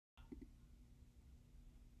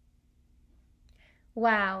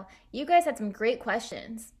Wow, you guys had some great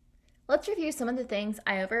questions. Let's review some of the things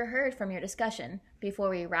I overheard from your discussion before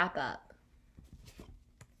we wrap up.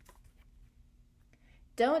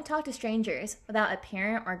 Don't talk to strangers without a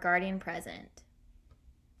parent or guardian present.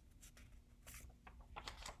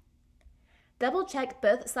 Double check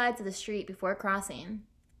both sides of the street before crossing.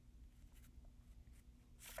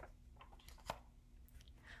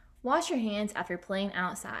 Wash your hands after playing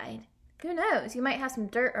outside. Who knows, you might have some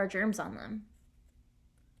dirt or germs on them.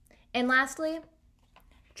 And lastly,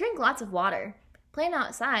 drink lots of water. Playing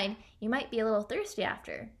outside, you might be a little thirsty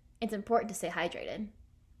after. It's important to stay hydrated.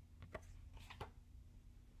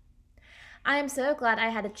 I am so glad I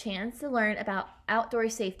had a chance to learn about outdoor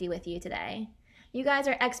safety with you today. You guys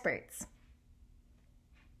are experts.